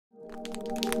Hi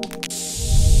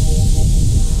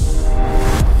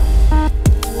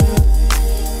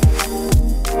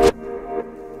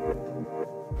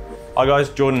guys,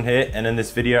 Jordan here, and in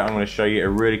this video I'm going to show you a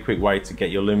really quick way to get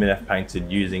your Lumineth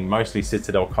painted using mostly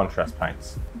Citadel Constrast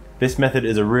paints. This method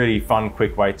is a really fun,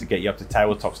 quick way to get you up to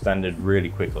tabletop standard really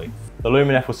quickly. The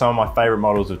Lumineth were some of my favourite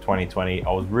models of 2020.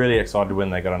 I was really excited when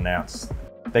they got announced.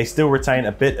 They still retain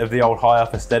a bit of the old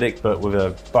high-up aesthetic, but with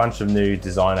a bunch of new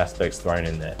design aspects thrown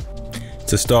in there.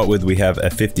 To start with, we have a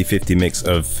 50-50 mix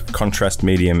of contrast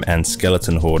medium and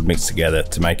skeleton horde mixed together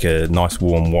to make a nice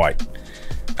warm white.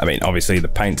 I mean, obviously the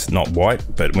paint's not white,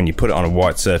 but when you put it on a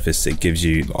white surface, it gives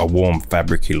you a warm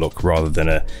fabricy look rather than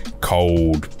a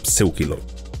cold, silky look.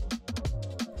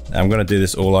 I'm going to do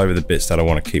this all over the bits that I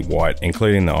want to keep white,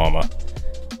 including the armor.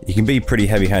 You can be pretty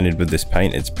heavy-handed with this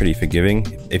paint, it's pretty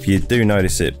forgiving. If you do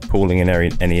notice it pooling in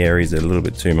any areas a little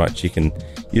bit too much, you can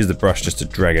use the brush just to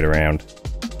drag it around.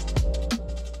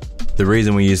 The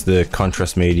reason we use the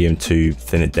contrast medium to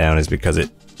thin it down is because it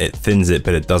thins it,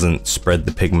 but it doesn't spread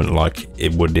the pigment like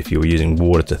it would if you were using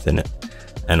water to thin it.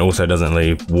 And also doesn't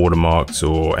leave watermarks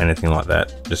or anything like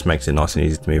that, just makes it nice and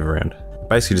easy to move around.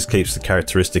 Basically just keeps the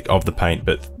characteristic of the paint,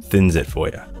 but thins it for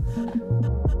you.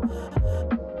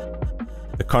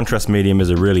 The contrast medium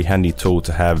is a really handy tool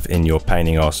to have in your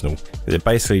painting arsenal. It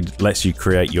basically lets you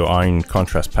create your own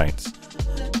contrast paints.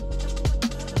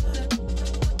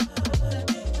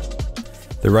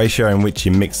 The ratio in which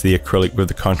you mix the acrylic with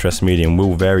the contrast medium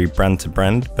will vary brand to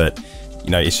brand, but you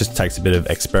know, it just takes a bit of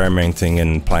experimenting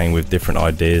and playing with different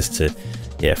ideas to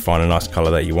find a nice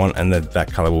color that you want, and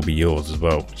that color will be yours as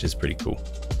well, which is pretty cool.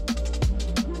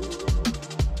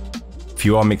 If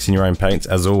you are mixing your own paints,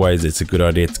 as always, it's a good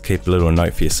idea to keep a little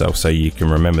note for yourself so you can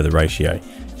remember the ratio.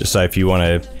 Just so if you want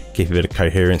to keep a bit of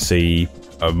coherency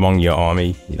among your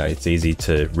army, you know, it's easy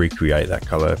to recreate that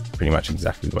color pretty much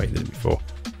exactly the way you did it before.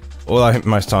 Although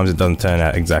most times it doesn't turn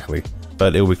out exactly,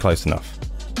 but it'll be close enough.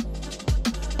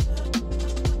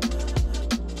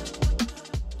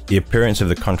 The appearance of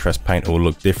the contrast paint will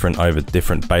look different over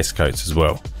different base coats as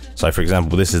well. So for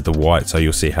example, this is the white, so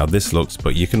you'll see how this looks,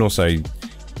 but you can also,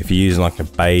 if you use like a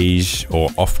beige or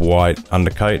off-white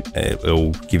undercoat, it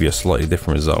will give you a slightly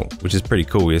different result, which is pretty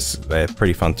cool. They're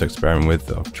pretty fun to experiment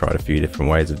with. I've tried a few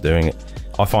different ways of doing it.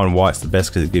 I find white's the best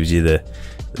because it gives you the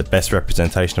best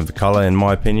representation of the color in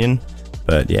my opinion,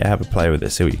 but yeah, have a play with it,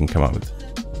 see what you can come up with.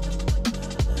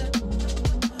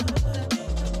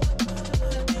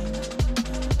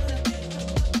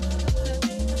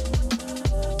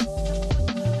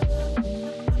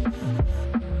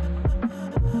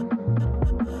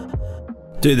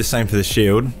 Do the same for the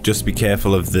shield, just be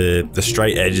careful of the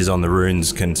straight edges on the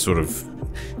runes can sort of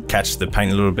catch the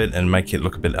paint a little bit and make it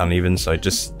look a bit uneven, so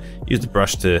just use the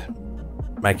brush to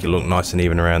make it look nice and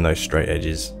even around those straight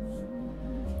edges.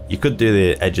 You could do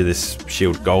the edge of this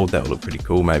shield gold, that would look pretty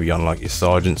cool, maybe on like your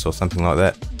sergeants or something like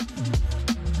that.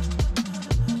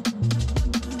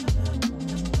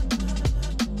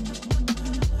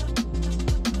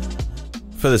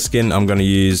 For the skin, I'm going to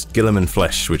use Guilliman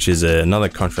Flesh, which is another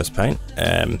contrast paint.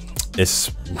 This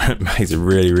makes it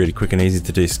really quick and easy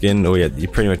to do skin. Or you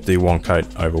pretty much do one coat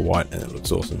over white and it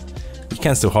looks awesome. You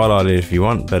can still highlight it if you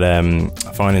want, but I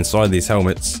find inside these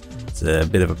helmets, it's a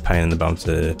bit of a pain in the bum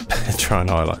to try and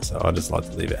highlight, so I just like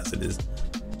to leave it as it is.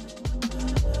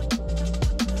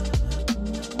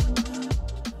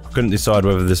 I couldn't decide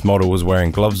whether this model was wearing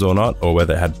gloves or not, or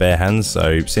whether it had bare hands, so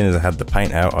as soon as I had the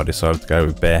paint out, I decided to go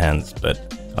with bare hands, but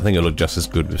I think it looked just as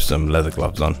good with some leather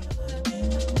gloves on.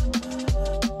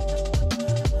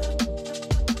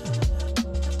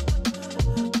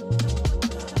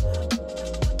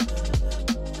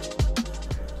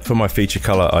 For my feature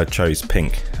color, I chose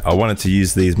pink. I wanted to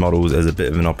use these models as a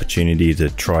bit of an opportunity to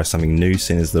try something new,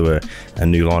 seeing as there were a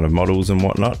new line of models and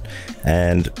whatnot,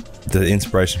 and the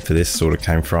inspiration for this sort of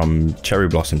came from cherry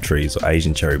blossom trees, or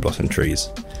Asian cherry blossom trees.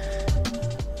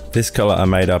 This color I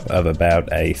made up of about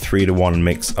a 3-to-1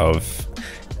 mix of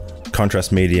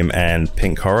contrast medium and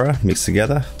pink horror mixed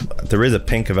together. There is a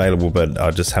pink available, but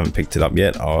I just haven't picked it up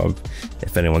yet.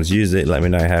 If anyone's used it, let me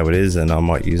know how it is and I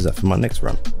might use that for my next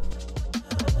run.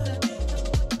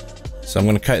 So I'm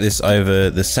going to coat this over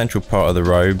the central part of the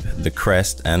robe, the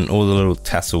crest, and all the little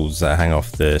tassels that hang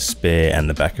off the spear and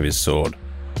the back of his sword.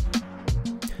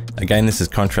 Again, this is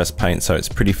contrast paint, so it's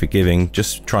pretty forgiving.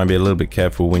 Just try and be a little bit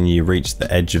careful when you reach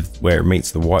the edge of where it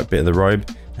meets the white bit of the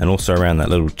robe, and also around that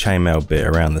little chainmail bit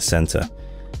around the center.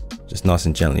 Just nice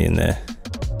and gently in there.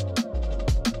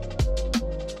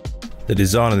 The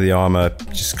design of the armor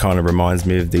just kind of reminds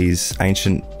me of these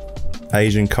ancient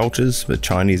Asian cultures, but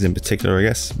Chinese in particular, I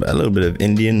guess, but a little bit of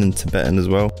Indian and Tibetan as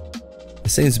well. There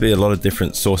seems to be a lot of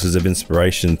different sources of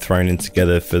inspiration thrown in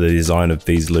together for the design of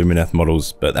these Lumineth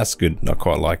models, but that's good. I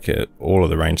quite like it, all of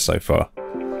the range so far.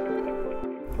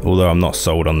 Although I'm not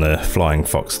sold on the flying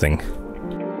fox thing.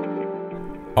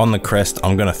 On the crest,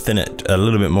 I'm going to thin it a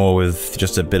little bit more with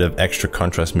just a bit of extra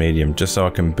contrast medium, just so I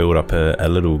can build up a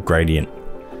little gradient.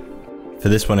 For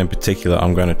this one in particular,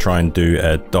 I'm going to try and do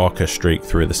a darker streak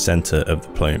through the center of the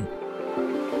plume.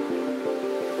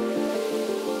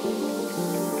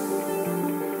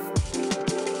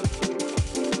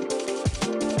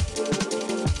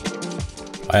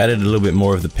 I added a little bit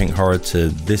more of the pink horror to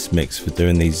this mix for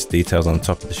doing these details on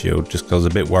top of the shield, just because I was a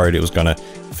bit worried it was going to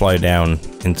flow down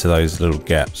into those little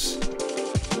gaps.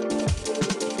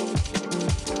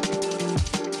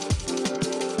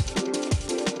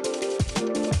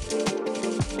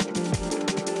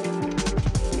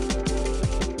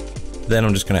 Then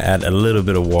I'm just going to add a little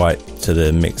bit of white to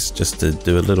the mix, just to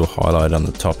do a little highlight on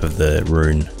the top of the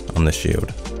rune on the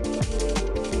shield.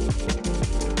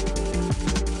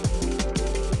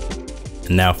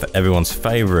 And now for everyone's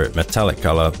favourite metallic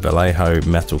colour, Vallejo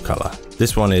metal colour.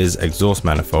 This one is exhaust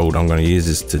manifold. I'm going to use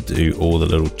this to do all the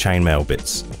little chainmail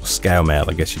bits, or scale mail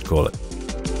I guess you'd call it.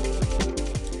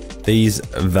 These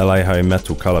Vallejo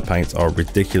metal colour paints are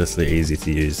ridiculously easy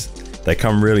to use. They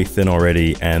come really thin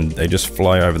already and they just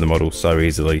fly over the model so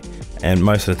easily, and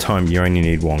most of the time you only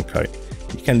need one coat.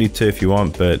 You can do two if you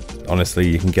want, but honestly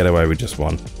you can get away with just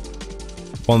one.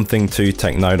 One thing to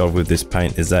take note of with this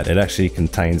paint is that it actually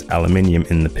contains aluminium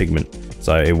in the pigment,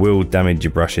 so it will damage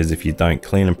your brushes if you don't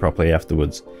clean them properly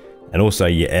afterwards. And also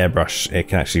your airbrush, it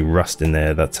can actually rust in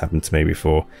there. That's happened to me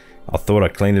before. I thought I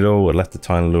cleaned it all, I left a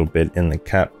tiny little bit in the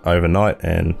cap overnight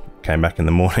and came back in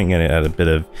the morning and it had a bit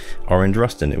of orange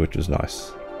rust in it, which was nice.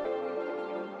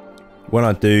 When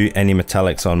I do any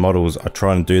metallics on models, I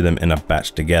try and do them in a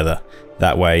batch together.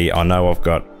 That way I know I've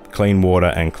got clean water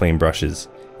and clean brushes.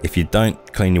 If you don't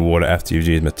clean your water after you've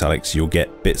used metallics, you'll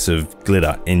get bits of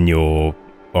glitter in your,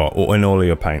 or in all of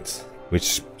your paints,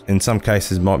 which in some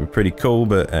cases might be pretty cool,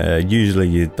 but usually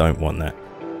you don't want that.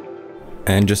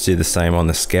 And just do the same on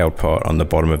the scaled part on the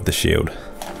bottom of the shield.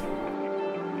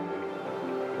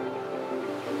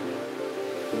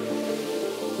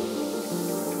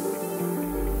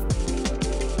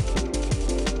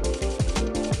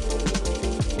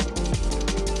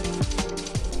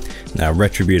 Now,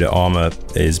 Retributor armor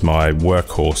is my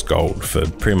workhorse gold for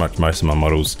pretty much most of my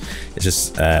models. It's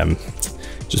just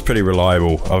pretty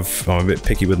reliable. I'm a bit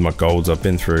picky with my golds. I've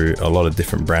been through a lot of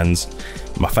different brands.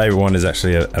 My favorite one is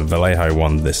actually a Vallejo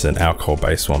one. That's an alcohol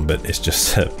based one, but it's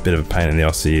just a bit of a pain in the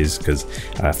ass to use because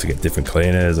I have to get different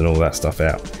cleaners and all that stuff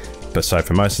out. But so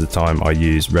for most of the time I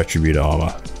use Retributor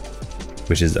armor,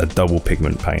 which is a double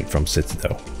pigment paint from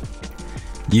Citadel.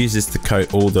 Use this to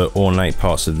coat all the ornate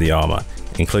parts of the armor,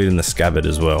 including the scabbard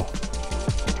as well.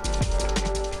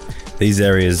 These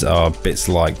areas are bits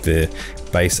like the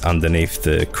base underneath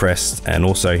the crest, and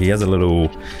also he has a little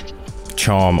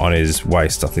charm on his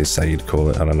waist, I think so you'd call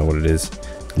it, I don't know what it is.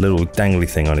 A little dangly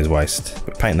thing on his waist,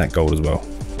 but paint that gold as well.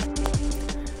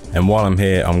 And while I'm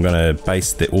here, I'm going to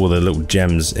base all the little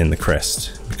gems in the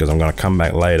crest, because I'm going to come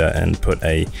back later and put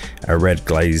a red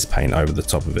glaze paint over the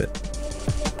top of it.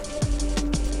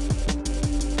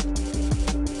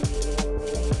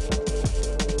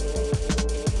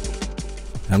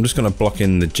 I'm just going to block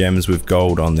in the gems with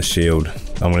gold on the shield.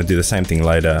 I'm going to do the same thing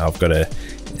later.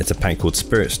 It's a paint called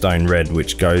Spirit Stone Red,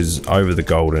 which goes over the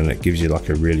gold and it gives you like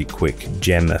a really quick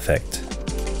gem effect.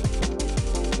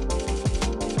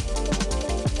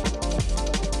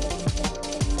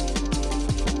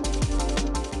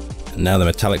 Now the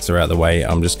metallics are out of the way,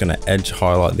 I'm just going to edge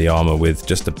highlight the armor with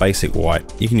just a basic white.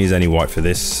 You can use any white for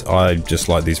this. I just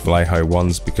like these Vallejo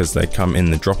ones because they come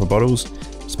in the dropper bottles.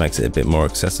 Just makes it a bit more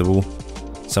accessible.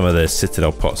 Some of the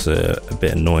Citadel pots are a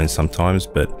bit annoying sometimes,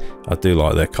 but I do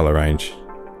like their color range.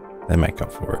 They make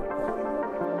up for it.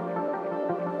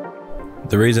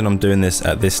 The reason I'm doing this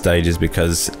at this stage is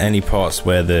because any parts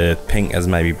where the pink has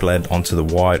maybe bled onto the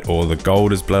white or the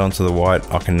gold has bled onto the white,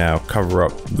 I can now cover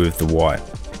up with the white.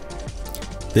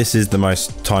 This is the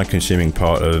most time consuming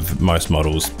part of most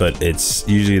models, but it's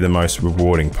usually the most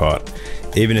rewarding part.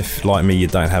 Even if, like me, you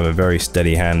don't have a very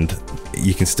steady hand,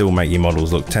 you can still make your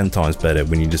models look 10 times better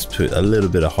when you just put a little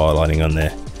bit of highlighting on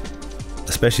there.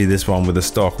 Especially this one with the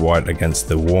stark white against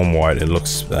the warm white, it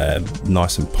looks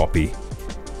nice and poppy.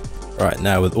 Right,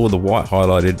 now with all the white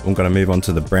highlighted, I'm going to move on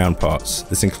to the brown parts.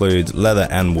 This includes leather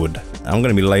and wood. I'm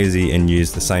going to be lazy and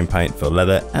use the same paint for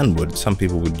leather and wood. Some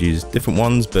people would use different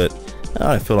ones, but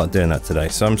I don't feel like doing that today.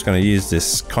 So I'm just going to use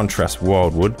this contrast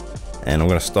wildwood, and I'm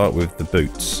going to start with the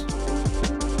boots.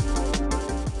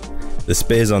 The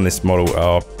spears on this model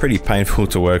are pretty painful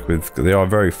to work with because they are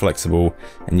very flexible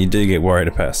and you do get worried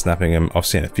about snapping them. I've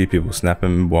seen a few people snap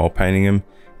them while painting them.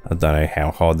 I don't know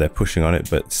how hard they're pushing on it,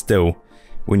 but still,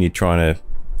 when you're trying to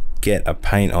get a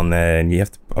paint on there and you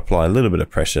have to apply a little bit of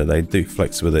pressure, they do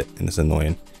flex with it and it's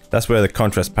annoying. That's where the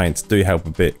contrast paints do help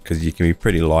a bit because you can be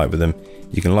pretty light with them.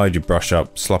 You can load your brush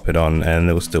up, slop it on, and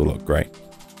it will still look great.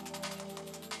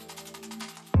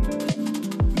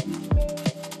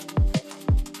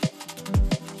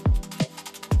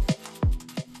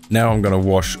 Now I'm going to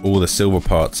wash all the silver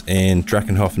parts in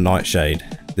Drakenhof Nightshade.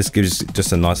 This gives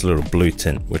just a nice little blue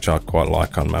tint, which I quite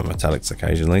like on my metallics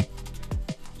occasionally.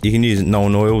 You can use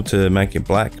Nuln Oil to make it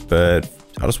black, but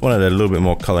I just wanted a little bit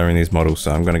more colour in these models,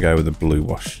 so I'm going to go with a blue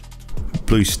wash.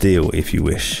 Blue steel, if you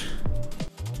wish.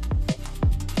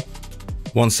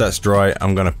 Once that's dry,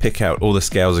 I'm going to pick out all the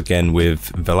scales again with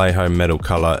Vallejo Metal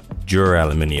Colour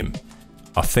Dura-Aluminium.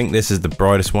 I think this is the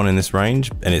brightest one in this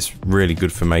range, and it's really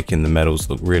good for making the metals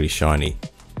look really shiny,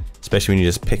 especially when you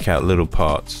just pick out little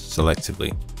parts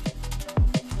selectively.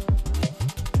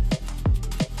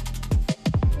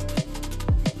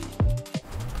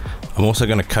 I'm also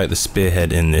going to coat the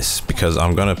spearhead in this because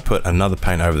I'm going to put another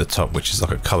paint over the top, which is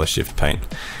like a color shift paint,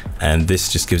 and this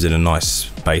just gives it a nice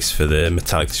base for the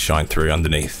metallic to shine through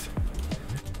underneath.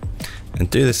 And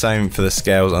do the same for the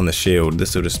scales on the shield.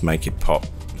 This will just make it pop.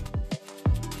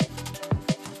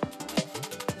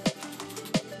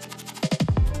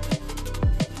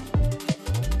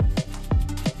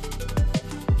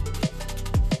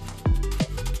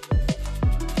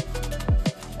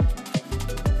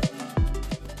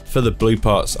 For the blue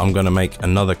parts, I'm going to make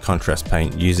another contrast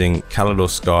paint using Calidor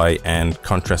Sky and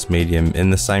Contrast Medium in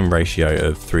the same ratio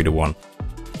of 3:1.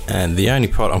 And the only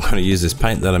part I'm going to use this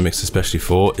paint that I mixed especially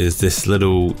for is this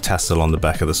little tassel on the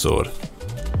back of the sword.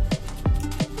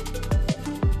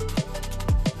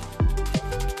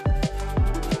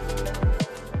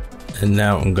 And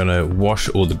now I'm going to wash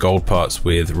all the gold parts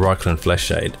with Reikland Flesh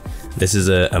Shade. This is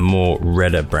a more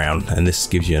redder brown, and this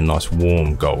gives you a nice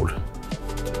warm gold.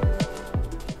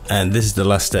 And this is the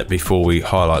last step before we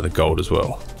highlight the gold as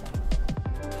well.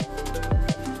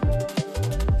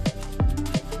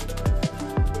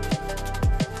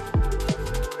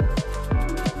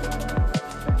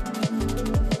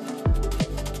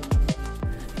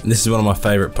 This is one of my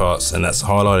favourite parts, and that's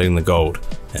highlighting the gold.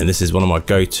 And this is one of my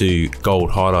go-to gold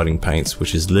highlighting paints,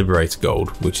 which is Liberator Gold,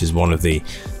 which is one of the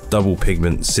double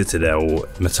pigment Citadel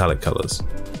metallic colours.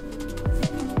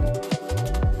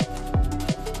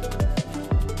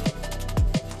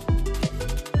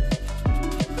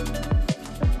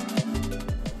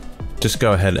 Just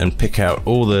go ahead and pick out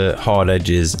all the hard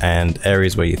edges and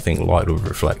areas where you think light will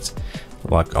reflect.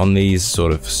 Like on these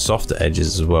sort of softer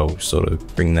edges as well, sort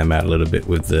of bring them out a little bit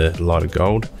with the lighter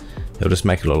gold. It'll just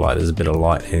make it look like there's a bit of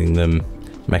light hitting them,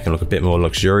 make it look a bit more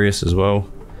luxurious as well.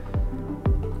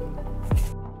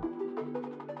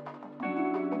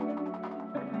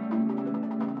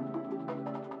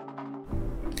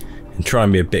 And try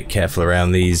and be a bit careful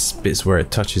around these bits where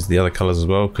it touches the other colours as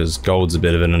well, because gold's a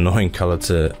bit of an annoying colour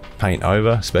to paint over,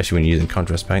 especially when you're using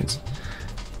contrast paints.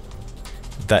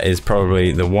 That is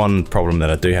probably the one problem that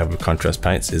I do have with contrast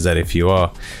paints, is that if you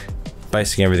are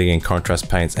basing everything in contrast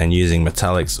paints and using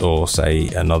metallics or say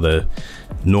another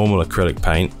normal acrylic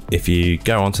paint, if you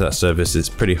go onto that surface, it's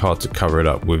pretty hard to cover it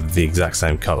up with the exact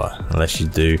same colour, unless you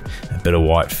do a bit of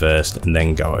white first and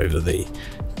then go over the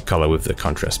colour with the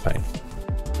contrast paint.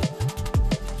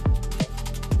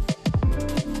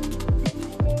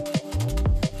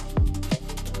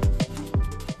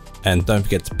 And don't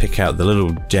forget to pick out the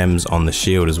little gems on the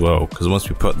shield as well, because once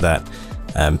we put that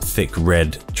thick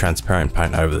red transparent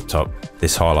paint over the top,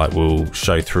 this highlight will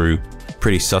show through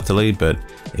pretty subtly, but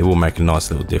it will make a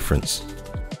nice little difference.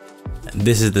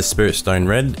 This is the Spirit Stone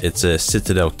Red. It's a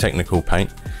Citadel technical paint.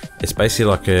 It's basically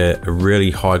like a really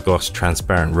high gloss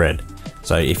transparent red.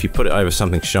 So if you put it over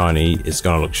something shiny, it's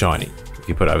going to look shiny. If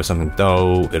you put it over something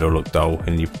dull, it'll look dull,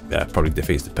 and you probably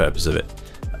defeats the purpose of it.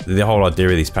 The whole idea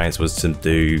of these paints was to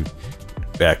do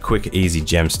quick, easy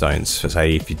gemstones. For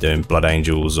say if you're doing Blood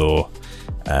Angels or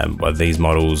these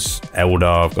models,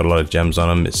 Eldar, I've got a lot of gems on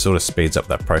them. It sort of speeds up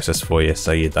that process for you,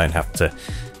 so you don't have to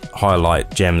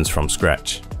highlight gems from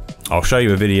scratch. I'll show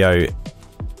you a video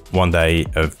one day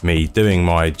of me doing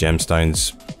my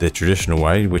gemstones the traditional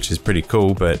way, which is pretty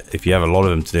cool, but if you have a lot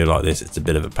of them to do like this, it's a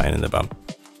bit of a pain in the bum.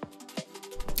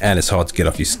 And it's hard to get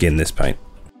off your skin, this paint.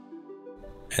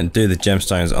 And do the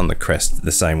gemstones on the crest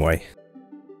the same way.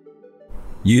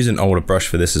 Use an older brush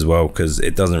for this as well, because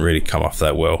it doesn't really come off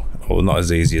that well, or not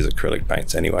as easy as acrylic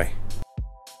paints anyway.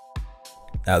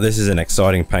 Now this is an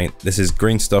exciting paint. This is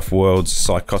Green Stuff World's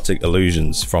Psychotic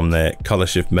Illusions from their Color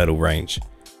Shift Metal range.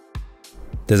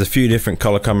 There's a few different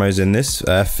color combos in this.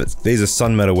 These are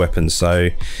sun metal weapons, so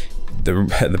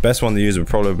the best one to use would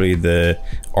probably the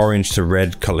orange to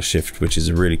red color shift, which is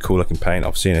a really cool looking paint.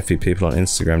 I've seen a few people on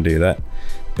Instagram do that.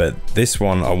 But this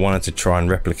one, I wanted to try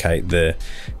and replicate the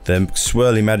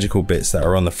swirly magical bits that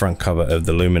are on the front cover of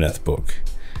the Lumineth book.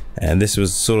 And this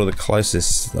was sort of the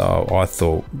closest I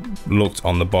thought looked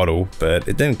on the bottle, but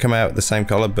it didn't come out the same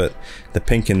color, but the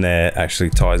pink in there actually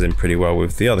ties in pretty well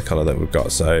with the other color that we've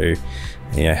got, so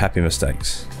yeah, happy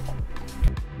mistakes.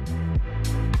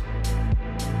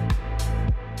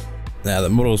 Now the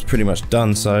model's pretty much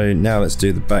done, so now let's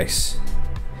do the base.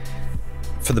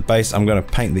 For the base, I'm going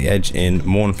to paint the edge in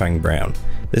Mournfang Brown.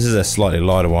 This is a slightly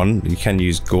lighter one. You can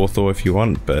use Gorthor if you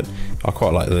want, but I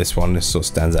quite like this one. This sort of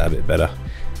stands out a bit better.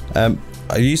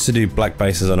 I used to do black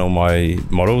bases on all my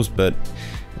models, but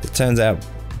it turns out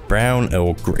brown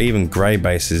or even grey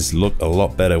bases look a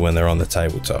lot better when they're on the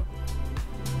tabletop.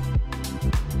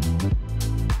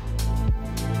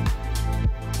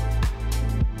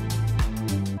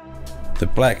 The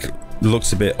black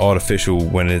looks a bit artificial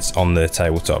when it's on the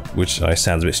tabletop, which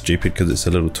sounds a bit stupid because it's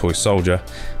a little toy soldier,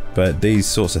 but these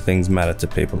sorts of things matter to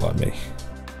people like me.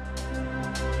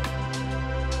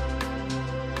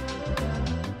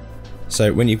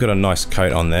 So when you've got a nice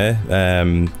coat on there,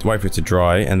 wait for it to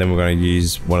dry, and then we're going to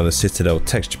use one of the Citadel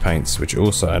texture paints, which are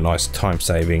also a nice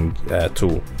time-saving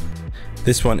tool.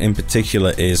 This one in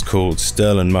particular is called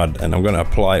Sterling Mud, and I'm going to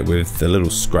apply it with the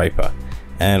little scraper.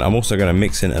 And I'm also going to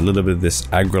mix in a little bit of this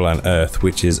Agralan Earth,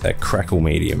 which is a crackle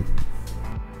medium.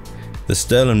 The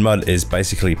Sterling Mud is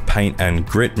basically paint and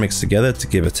grit mixed together to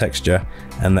give a texture,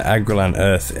 and the Agralan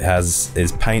Earth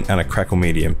is paint and a crackle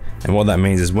medium. And what that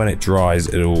means is when it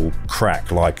dries, it'll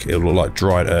crack, it'll look like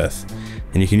dried earth.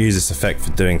 And you can use this effect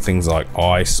for doing things like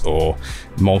ice or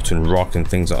molten rock and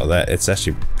things like that. It's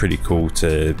actually pretty cool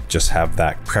to just have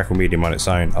that crackle medium on its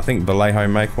own. I think Vallejo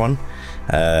make one.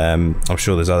 I'm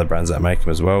sure there's other brands that make them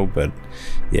as well, but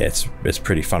yeah, it's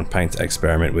pretty fun paint to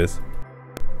experiment with.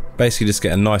 Basically just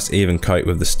get a nice even coat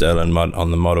with the Sterling Mud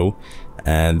on the model,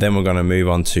 and then we're going to move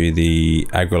on to the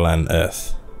Agralan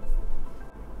Earth.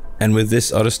 And with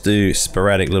this, I'll just do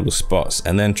sporadic little spots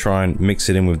and then try and mix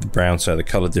it in with the brown so the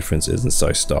color difference isn't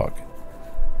so stark.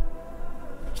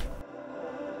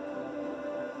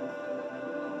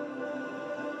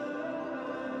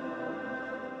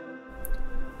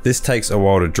 This takes a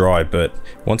while to dry, but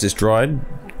once it's dried,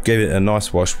 give it a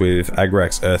nice wash with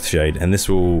Agrax Earthshade, and this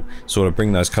will sort of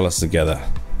bring those colors together.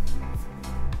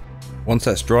 Once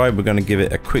that's dried, we're going to give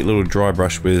it a quick little dry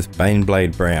brush with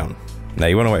Baneblade Brown. Now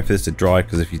you want to wait for this to dry,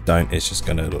 because if you don't, it's just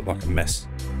going to look like a mess.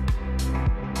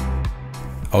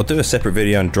 I'll do a separate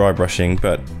video on dry brushing,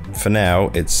 but for now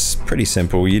it's pretty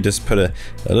simple. You just put a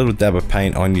little dab of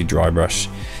paint on your dry brush,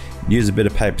 use a bit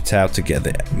of paper towel to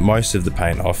get most of the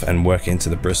paint off and work into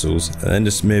the bristles, and then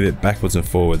just move it backwards and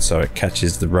forwards so it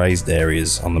catches the raised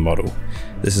areas on the model.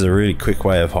 This is a really quick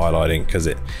way of highlighting because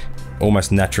it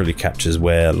almost naturally captures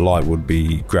where light would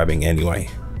be grabbing anyway.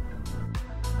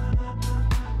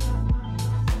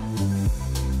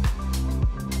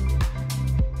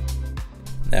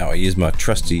 Now I use my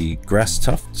trusty grass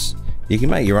tufts. You can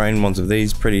make your own ones of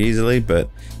these pretty easily, but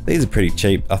these are pretty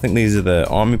cheap. I think these are the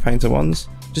Army Painter ones.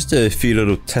 Just do a few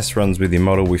little test runs with your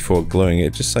model before gluing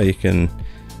it, just so you can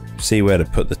see where to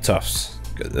put the tufts.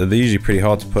 They're usually pretty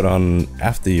hard to put on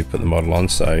after you put the model on,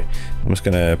 so I'm just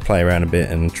going to play around a bit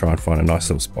and try and find a nice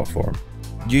little spot for them.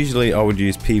 Usually I would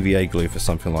use PVA glue for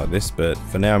something like this, but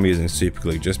for now I'm using super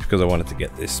glue just because I wanted to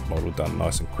get this model done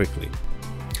nice and quickly.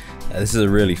 This is a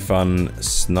really fun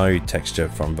snow texture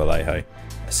from Vallejo.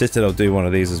 Citadel do one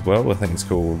of these as well. I think it's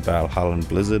called Valhalla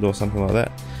Blizzard or something like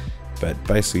that. But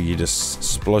basically you just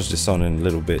splodge this on in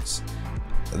little bits.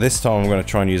 This time I'm going to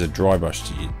try and use a dry brush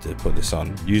to put this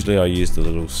on. Usually I use the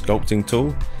little sculpting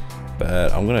tool,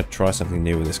 but I'm going to try something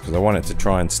new with this because I want it to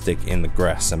try and stick in the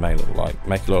grass and make it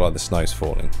look like the snow's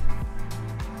falling.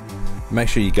 Make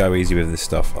sure you go easy with this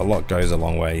stuff. A lot goes a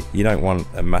long way. You don't want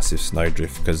a massive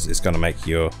snowdrift because it's going to make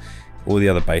all the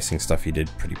other basing stuff you did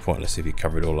pretty pointless if you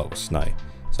cover it all up with snow.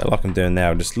 So like I'm doing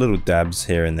now, just little dabs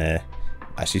here and there.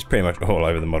 Actually, it's pretty much all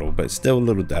over the model, but still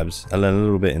little dabs, and then a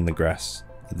little bit in the grass.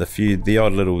 The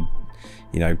odd little,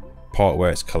 part where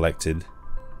it's collected.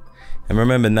 And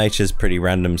remember, nature's pretty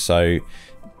random, so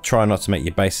try not to make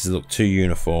your bases look too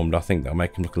uniformed. I think that'll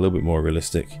make them look a little bit more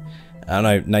realistic. I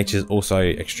know nature's also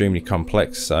extremely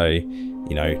complex, so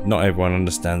not everyone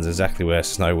understands exactly where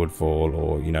snow would fall,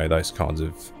 or those kinds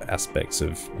of aspects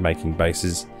of making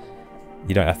bases.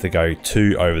 You don't have to go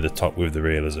too over the top with the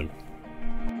realism.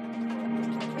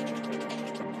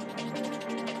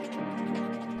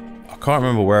 can't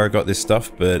remember where I got this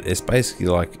stuff, but it's basically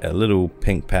like a little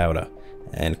pink powder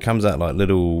and comes out like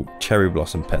little cherry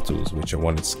blossom petals, which I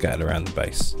wanted scattered around the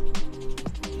base.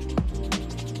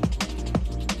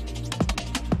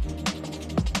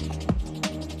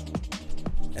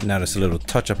 And now just a little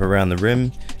touch up around the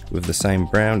rim with the same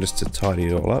brown just to tidy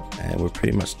it all up, and we're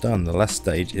pretty much done. The last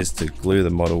stage is to glue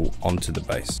the model onto the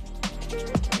base.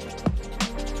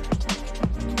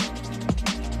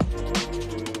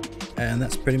 And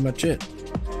that's pretty much it.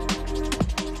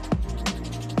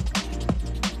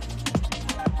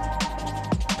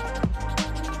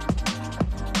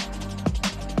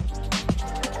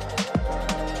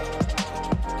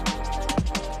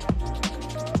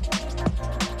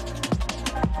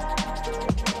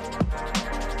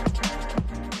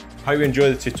 Hope you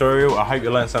enjoyed the tutorial. I hope you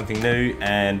learned something new,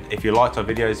 and if you liked our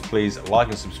videos, please like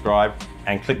and subscribe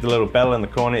and click the little bell in the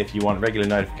corner if you want regular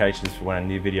notifications for when a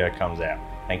new video comes out.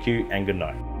 Thank you and good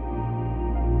night.